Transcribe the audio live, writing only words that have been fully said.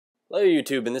Hello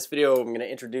YouTube, in this video I'm going to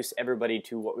introduce everybody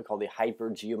to what we call the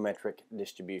hypergeometric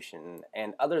distribution.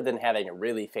 And other than having a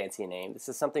really fancy name, this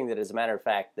is something that, as a matter of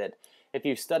fact, that if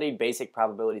you've studied basic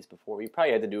probabilities before, you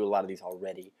probably had to do a lot of these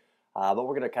already. But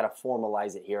we're going to kind of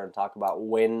formalize it here and talk about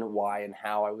when, why, and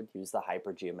how I would use the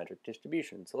hypergeometric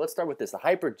distribution. So let's start with this. The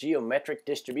hypergeometric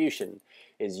distribution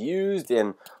is used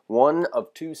in one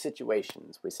of two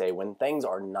situations. We say when things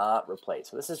are not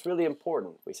replaced. So this is really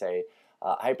important. We say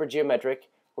hypergeometric,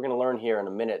 we're going to learn here in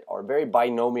a minute, are very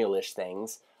binomial-ish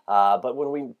things. But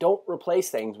when we don't replace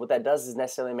things, what that does is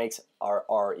necessarily makes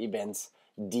our events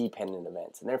dependent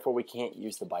events. And therefore, we can't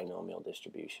use the binomial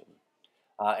distribution.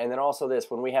 And then also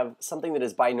this, when we have something that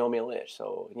is binomial-ish,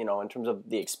 so, you know, in terms of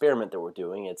the experiment that we're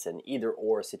doing, it's an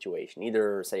either-or situation.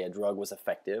 Either, say, a drug was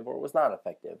effective or was not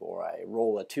effective, or I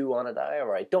roll a 2 on a die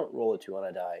or I don't roll a 2 on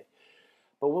a die.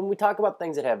 But when we talk about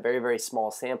things that have very, very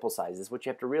small sample sizes, what you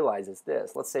have to realize is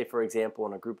this. Let's say, for example,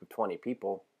 in a group of 20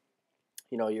 people,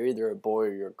 you know, you're either a boy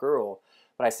or you're a girl,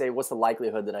 but I say, what's the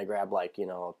likelihood that I grab, like, you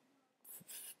know,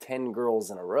 10 girls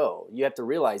in a row? You have to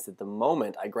realize that the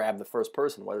moment I grab the first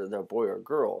person, whether they're a boy or a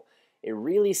girl, it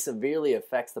really severely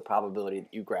affects the probability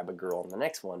that you grab a girl in the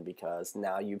next one, because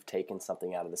now you've taken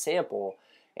something out of the sample,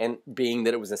 and being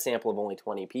that it was a sample of only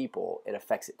 20 people, it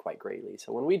affects it quite greatly.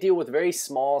 So when we deal with very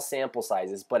small sample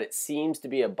sizes, but it seems to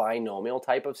be a binomial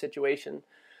type of situation,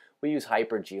 we use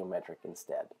hypergeometric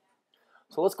instead.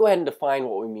 So let's go ahead and define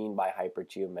what we mean by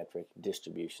hypergeometric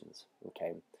distributions.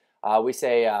 Okay, we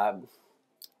say,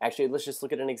 actually, let's just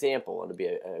look at an example. It'll be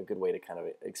a good way to kind of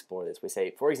explore this. We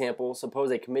say, for example,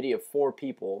 suppose a committee of 4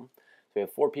 people, so we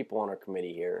have 4 people on our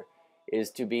committee here,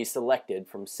 is to be selected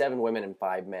from 7 women and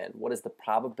 5 men. What is the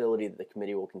probability that the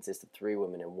committee will consist of 3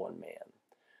 women and 1 man?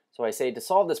 So I say, to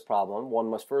solve this problem, one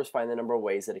must first find the number of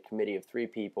ways that a committee of 3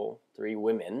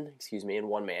 women, and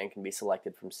 1 man can be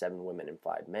selected from 7 women and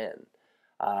 5 men.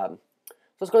 So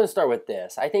let's go ahead and start with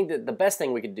this. I think that the best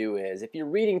thing we could do is, if you're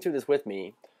reading through this with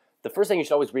me, the first thing you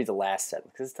should always read the last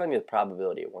sentence, because it's telling you the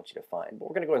probability it wants you to find. But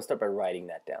we're going to go ahead and start by writing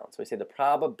that down. So we say the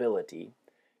probability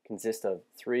consists of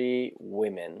 3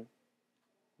 women,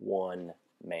 1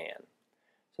 man.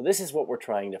 So this is what we're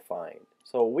trying to find.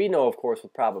 So we know, of course,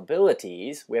 with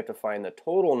probabilities, we have to find the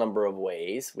total number of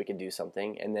ways we could do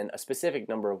something, and then a specific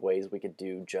number of ways we could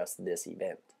do just this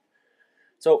event.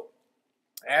 So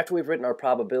after we've written our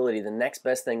probability, the next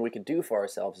best thing we could do for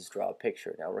ourselves is draw a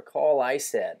picture. Now recall I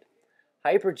said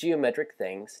hypergeometric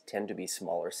things tend to be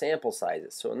smaller sample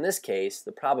sizes. So in this case,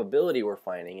 the probability we're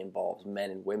finding involves men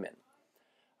and women.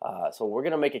 So we're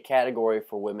going to make a category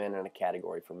for women and a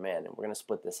category for men, and we're going to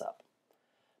split this up.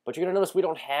 But you're going to notice we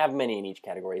don't have many in each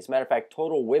category. As a matter of fact,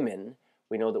 total women,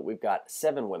 we know that we've got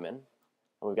 7 women,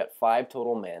 and we've got 5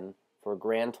 total men, for a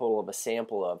grand total of a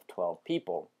sample of 12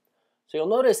 people. So you'll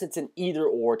notice it's an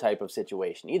either-or type of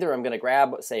situation. Either I'm going to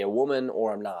grab, say, a woman,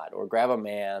 or I'm not, or grab a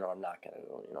man, or I'm not going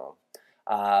to, you know.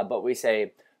 But we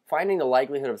say, finding the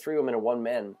likelihood of 3 women and 1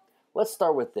 man, let's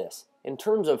start with this. In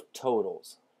terms of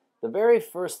totals, the very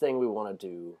first thing we want to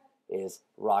do is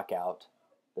rock out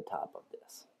the top of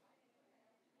this.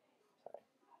 Sorry.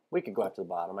 We could go after the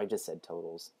bottom. I just said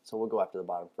totals, so we'll go after the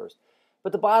bottom first.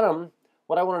 But the bottom,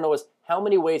 what I want to know is, how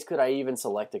many ways could I even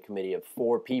select a committee of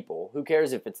 4 people? Who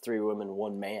cares if it's 3 women,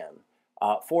 1 man?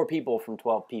 4 people from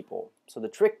 12 people. So the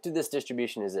trick to this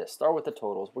distribution is this. Start with the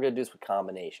totals. We're going to do this with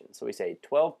combinations. So we say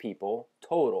 12 people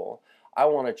total. I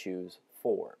want to choose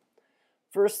 4.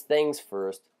 First things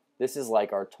first, this is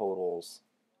like our totals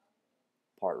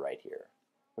part right here.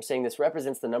 We're saying this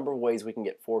represents the number of ways we can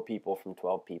get 4 people from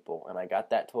 12 people. And I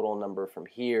got that total number from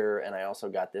here, and I also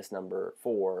got this number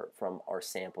 4 from our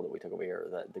sample that we took over here,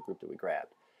 the group that we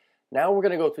grabbed. Now we're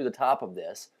going to go through the top of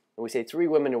this. And we say 3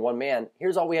 women and 1 man.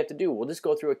 Here's all we have to do. We'll just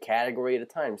go through a category at a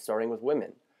time, starting with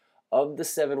women. Of the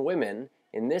 7 women,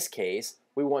 in this case,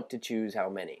 we want to choose how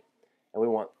many? And we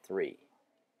want 3.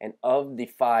 And of the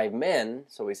 5 men,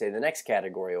 so we say the next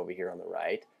category over here on the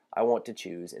right, I want to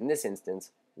choose, in this instance,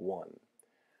 1.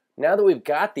 Now that we've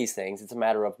got these things, it's a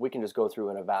matter of we can just go through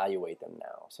and evaluate them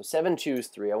now. So 7 choose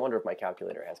 3. I wonder if my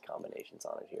calculator has combinations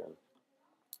on it here.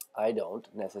 I don't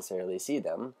necessarily see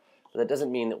them, but that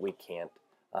doesn't mean that we can't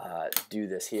do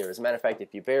this here. As a matter of fact,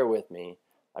 if you bear with me,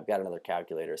 I've got another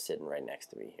calculator sitting right next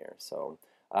to me here. So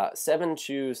 7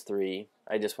 choose 3.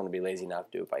 I just want to be lazy enough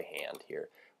to do it by hand here.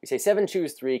 We say 7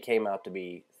 choose 3 came out to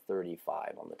be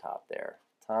 35 on the top there,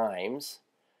 times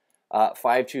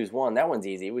 5 choose 1. That one's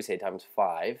easy. We say times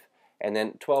 5. And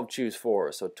then 12 choose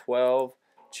 4. So 12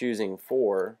 choosing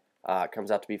 4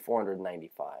 comes out to be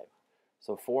 495.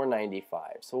 So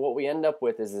 495. So what we end up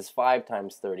with is this 5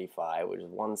 times 35, which is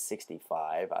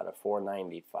 165 out of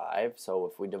 495. So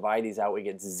if we divide these out, we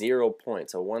get 0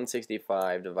 points. So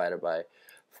 165 divided by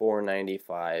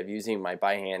 495, using my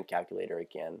by hand calculator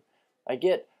again, I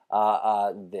get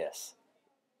this.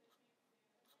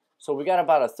 So we got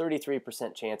about a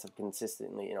 33% chance of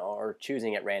consistently, or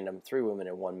choosing at random 3 women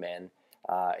and 1 man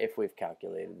if we've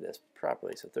calculated this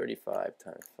properly. So 35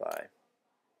 times 5.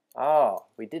 Oh,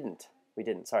 we didn't.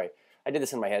 Sorry. I did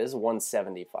this in my head. This is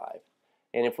 175.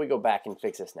 And if we go back and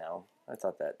fix this now, I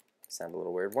thought that sounded a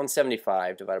little weird.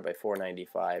 175 divided by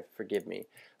 495, forgive me,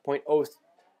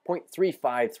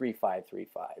 0.353535.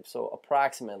 So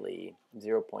approximately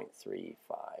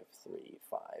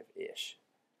 0.3535-ish.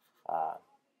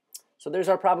 So there's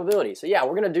our probability. So yeah,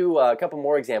 we're going to do a couple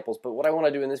more examples, but what I want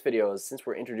to do in this video is, since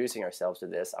we're introducing ourselves to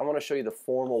this, I want to show you the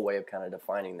formal way of kind of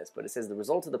defining this. But it says the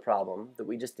result of the problem that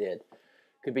we just did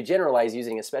could be generalized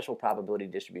using a special probability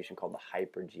distribution called the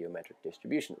hypergeometric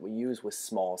distribution that we use with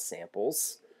small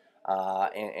samples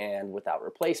and without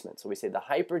replacement. So we say the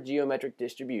hypergeometric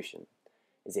distribution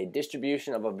is a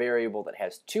distribution of a variable that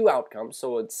has 2 outcomes,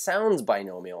 so it sounds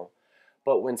binomial,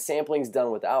 but when sampling is done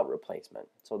without replacement.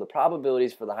 So the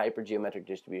probabilities for the hypergeometric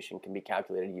distribution can be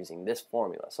calculated using this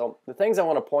formula. So the things I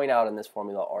want to point out in this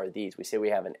formula are these. We say we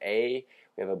have an A,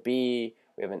 we have a B,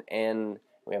 we have an N,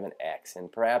 we have an X,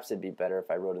 and perhaps it'd be better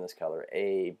if I wrote in this color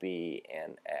A, B,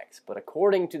 and X. But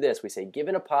according to this, we say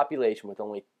given a population with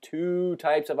only 2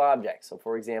 types of objects, so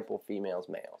for example, females,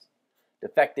 males,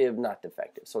 defective, not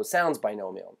defective, so it sounds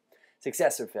binomial,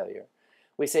 success or failure,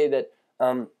 we say that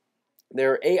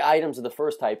there are A items of the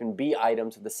first type and B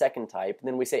items of the second type, and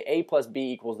then we say A plus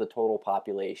B equals the total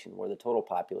population, where the total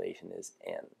population is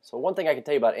N. So one thing I can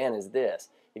tell you about N is this.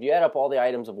 If you add up all the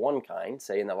items of one kind,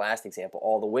 say in the last example,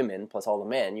 all the women plus all the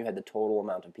men, you had the total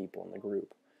amount of people in the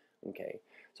group. Okay,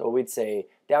 so we'd say,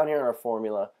 down here in our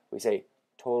formula, we say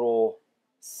total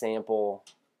sample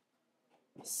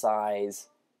size,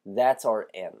 that's our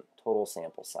N, total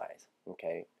sample size.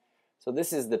 Okay, so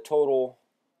this is the total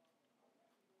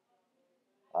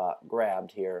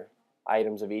grabbed here,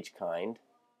 items of each kind.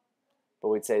 But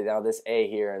we'd say now this A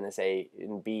here and this A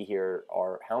and B here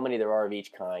are how many there are of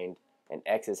each kind, and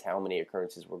X is how many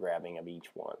occurrences we're grabbing of each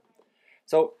one.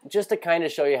 So just to kind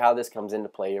of show you how this comes into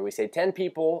play here, we say 10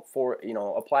 people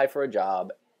apply for a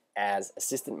job as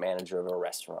assistant manager of a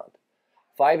restaurant.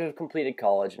 5 have completed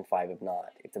college and 5 have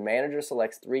not. If the manager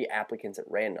selects 3 applicants at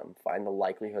random, find the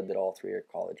likelihood that all 3 are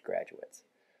college graduates.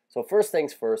 So first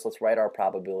things first, let's write our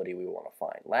probability we want to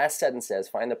find. Last sentence says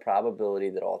find the probability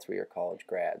that all 3 are college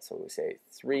grads. So we say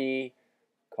 3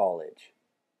 college.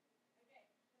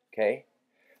 Okay?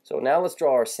 So now let's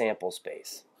draw our sample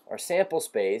space. Our sample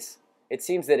space, it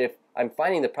seems that if I'm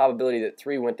finding the probability that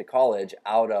 3 went to college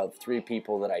out of 3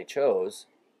 people that I chose,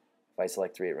 if I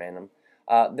select 3 at random,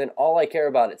 then all I care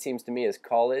about, it seems to me, is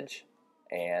college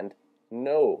and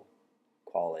no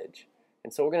college.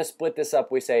 And so we're going to split this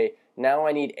up. We say now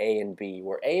I need A and B,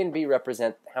 where A and B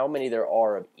represent how many there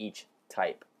are of each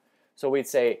type. So we'd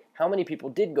say how many people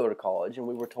did go to college, and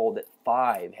we were told that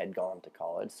 5 had gone to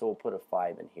college, so we'll put a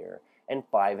 5 in here. And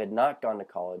 5 had not gone to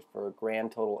college, for a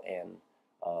grand total N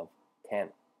of 10.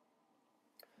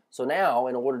 So now,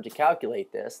 in order to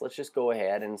calculate this, let's just go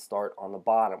ahead and start on the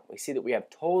bottom. We see that we have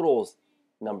totals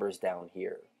numbers down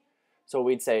here. So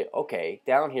we'd say, okay,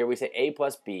 down here we say A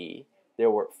plus B. There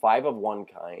were 5 of one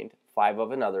kind, 5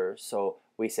 of another, so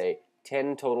we say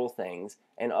 10 total things.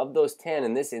 And of those 10,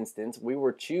 in this instance, we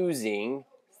were choosing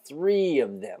 3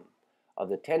 of them. Of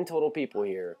the 10 total people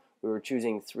here, we were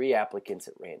choosing 3 applicants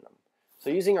at random. So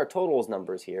using our totals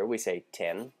numbers here, we say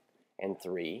 10 and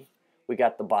 3. We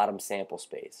got the bottom sample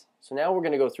space. So now we're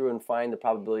going to go through and find the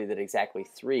probability that exactly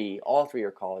all 3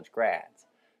 are college grads.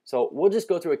 So we'll just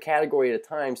go through a category at a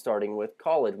time, starting with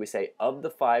college. We say of the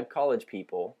 5 college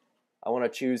people, I want to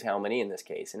choose how many in this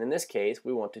case. And in this case,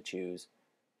 we want to choose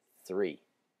 3.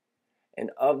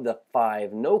 And of the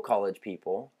 5 no college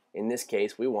people, in this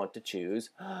case, we want to choose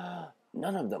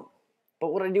none of them.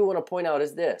 But what I do want to point out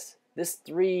is this. This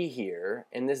 3 here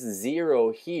and this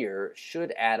 0 here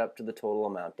should add up to the total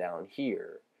amount down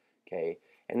here. Okay?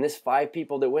 And this 5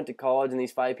 people that went to college and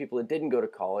these 5 people that didn't go to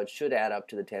college should add up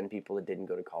to the 10 people that didn't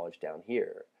go to college down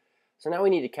here. So now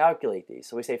we need to calculate these.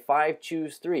 So we say 5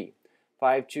 choose 3.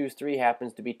 5 choose 3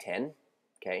 happens to be 10.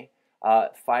 Okay?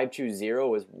 5 choose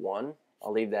 0 is 1.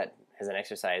 I'll leave that as an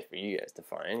exercise for you guys to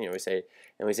find.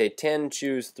 We say 10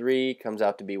 choose 3 comes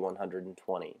out to be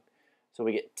 120. So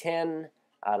we get 10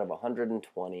 out of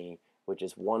 120, which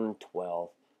is 1/12,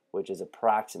 which is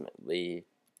approximately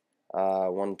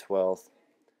 1/12,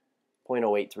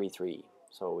 0.0833.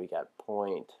 So we got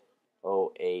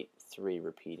 0.083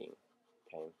 repeating.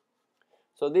 Okay.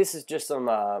 So this is just some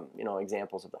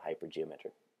examples of the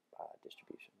hypergeometric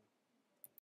distribution.